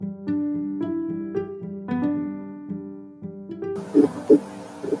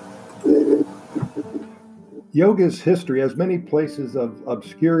Yoga's history has many places of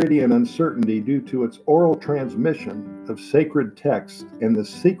obscurity and uncertainty due to its oral transmission of sacred texts and the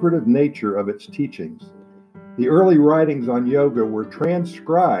secretive nature of its teachings. The early writings on yoga were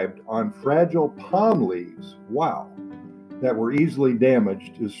transcribed on fragile palm leaves, that were easily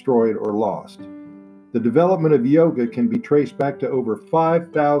damaged, destroyed, or lost. The development of yoga can be traced back to over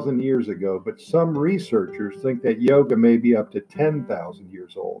 5,000 years ago, but some researchers think that yoga may be up to 10,000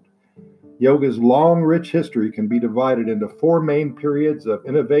 years old. Yoga's long, rich history can be divided into four main periods of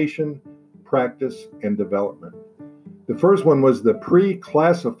innovation, practice, and development. The first one was the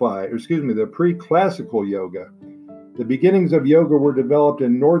pre-classical yoga. The beginnings of yoga were developed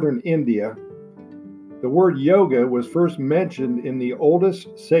in northern India. The word yoga was first mentioned in the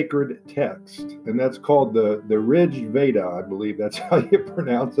oldest sacred text, and that's called the Rig Veda, I believe that's how you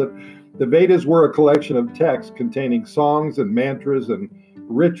pronounce it. The Vedas were a collection of texts containing songs and mantras and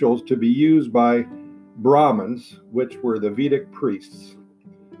rituals to be used by Brahmins, which were the Vedic priests.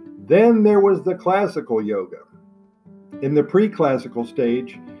 Then there was the classical yoga. In the pre-classical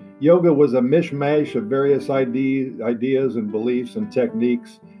stage, yoga was a mishmash of various ideas and beliefs and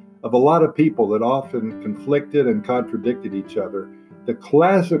techniques of a lot of people that often conflicted and contradicted each other. The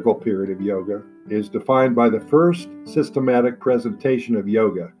classical period of yoga is defined by the first systematic presentation of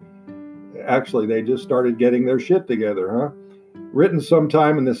yoga. Actually, they just started getting their shit together, huh? Written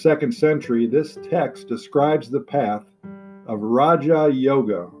sometime in the 2nd century, this text describes the path of Raja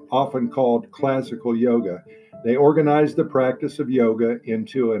Yoga, often called classical yoga. They organized the practice of yoga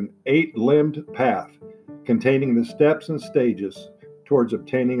into an 8-limbed path containing the steps and stages towards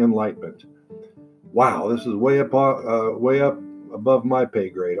obtaining enlightenment. Wow, this is way up above my pay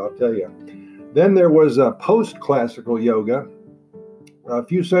grade, I'll tell you. Then there was a post-classical yoga. A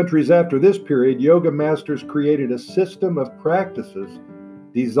few centuries after this period, yoga masters created a system of practices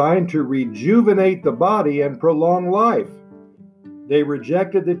designed to rejuvenate the body and prolong life. They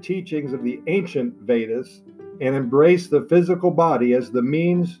rejected the teachings of the ancient Vedas and embraced the physical body as the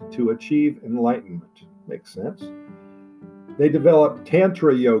means to achieve enlightenment. Makes sense. They developed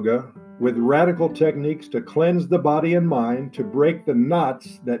Tantra yoga with radical techniques to cleanse the body and mind, to break the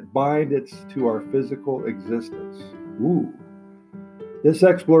knots that bind it to our physical existence. Ooh. This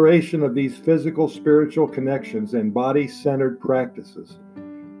exploration of these physical, spiritual connections and body-centered practices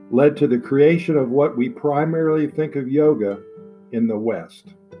led to the creation of what we primarily think of yoga in the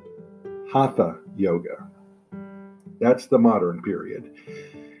West, Hatha yoga. That's the modern period.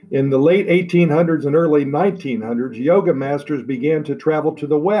 In the late 1800s and early 1900s, yoga masters began to travel to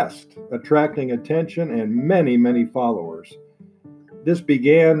the West, attracting attention and many, many followers. This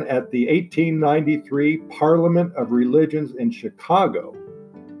began at the 1893 Parliament of Religions in Chicago,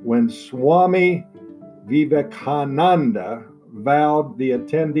 when Swami Vivekananda vowed the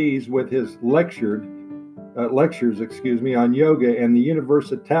attendees with his lectures on yoga and the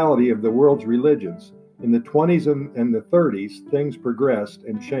universality of the world's religions. In the 20s and the 30s, things progressed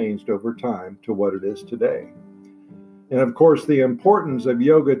and changed over time to what it is today. And of course, the importance of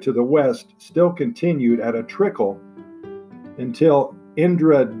yoga to the West still continued at a trickle until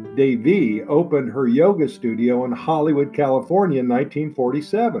Indra Devi opened her yoga studio in Hollywood, California in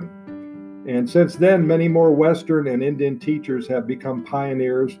 1947. And since then, many more Western and Indian teachers have become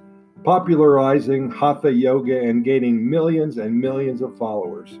pioneers, popularizing Hatha yoga and gaining millions and millions of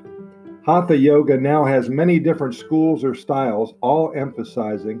followers. Hatha yoga now has many different schools or styles, all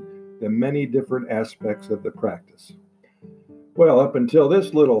emphasizing the many different aspects of the practice. Well, up until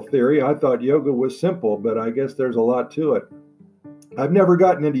this little theory, I thought yoga was simple, but I guess there's a lot to it. I've never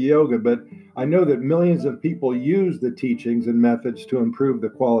gotten into yoga, but I know that millions of people use the teachings and methods to improve the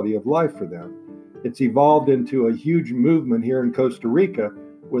quality of life for them. It's evolved into a huge movement here in Costa Rica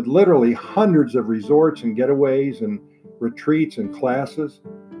with literally hundreds of resorts and getaways and retreats and classes,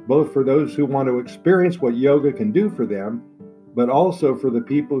 both for those who want to experience what yoga can do for them, but also for the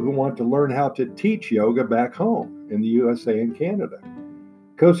people who want to learn how to teach yoga back home in the USA and Canada.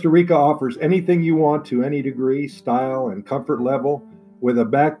 Costa Rica offers anything you want to any degree, style, and comfort level. With a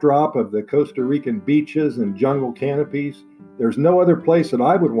backdrop of the Costa Rican beaches and jungle canopies, there's no other place that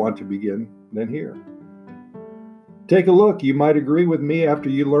I would want to begin than here. Take a look. You might agree with me after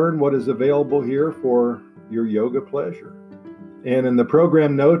you learn what is available here for your yoga pleasure. And in the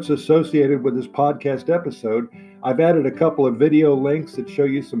program notes associated with this podcast episode, I've added a couple of video links that show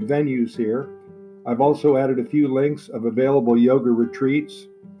you some venues here. I've also added a few links of available yoga retreats.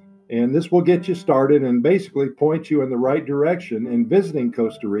 And this will get you started and basically point you in the right direction in visiting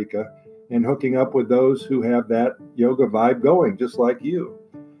Costa Rica and hooking up with those who have that yoga vibe going, just like you.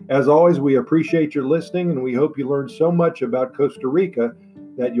 As always, we appreciate your listening, and we hope you learned so much about Costa Rica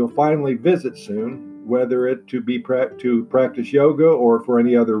that you'll finally visit soon. whether it to practice yoga or for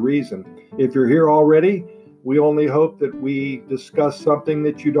any other reason. If you're here already, we only hope that we discuss something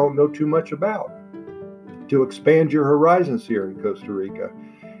that you don't know too much about to expand your horizons here in Costa Rica.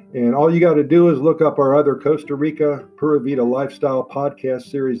 And all you got to do is look up our other Costa Rica Pura Vida Lifestyle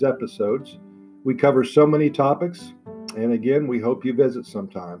Podcast Series episodes. We cover so many topics. And again, we hope you visit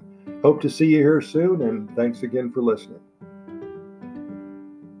sometime. Hope to see you here soon, and thanks again for listening.